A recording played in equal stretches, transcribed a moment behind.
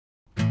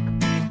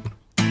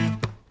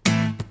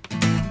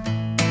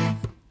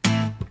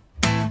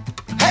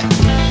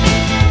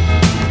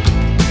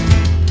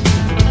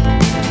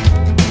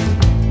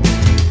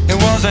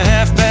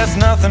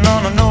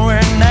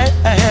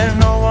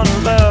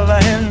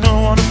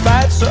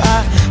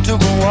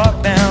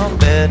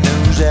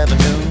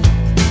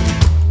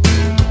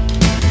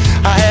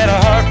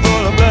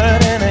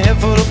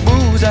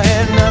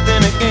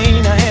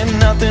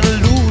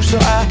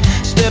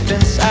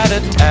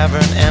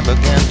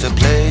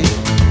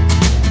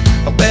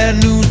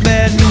bad news,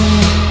 bad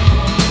news.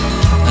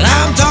 And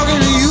I'm talking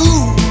to you.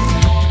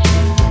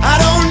 I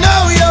don't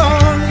know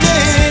your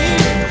name,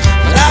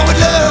 but I would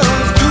love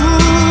to.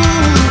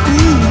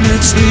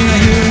 Next thing I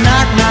hear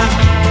knock, knock.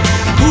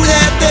 Who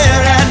that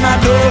there at my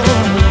door?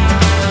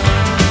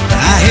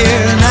 I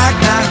hear knock,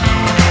 knock.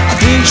 I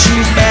think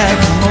she's back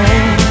from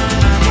home.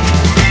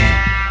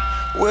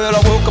 Well,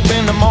 I woke up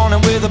in the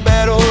morning with a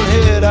bad old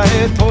head. I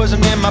had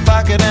poison in my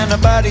pocket and a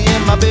body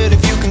in my bed.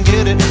 If you can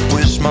get it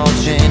with small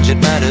change, it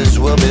might as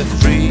well be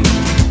free.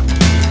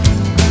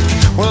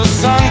 Well, the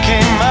sun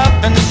came up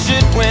and the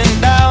shit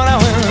went down. I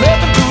went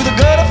looking through the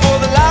gutter for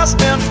the lost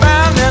and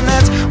found, and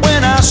that's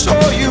when I saw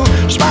you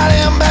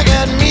smiling back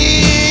at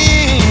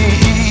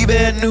me.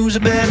 Bad news,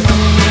 bad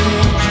news.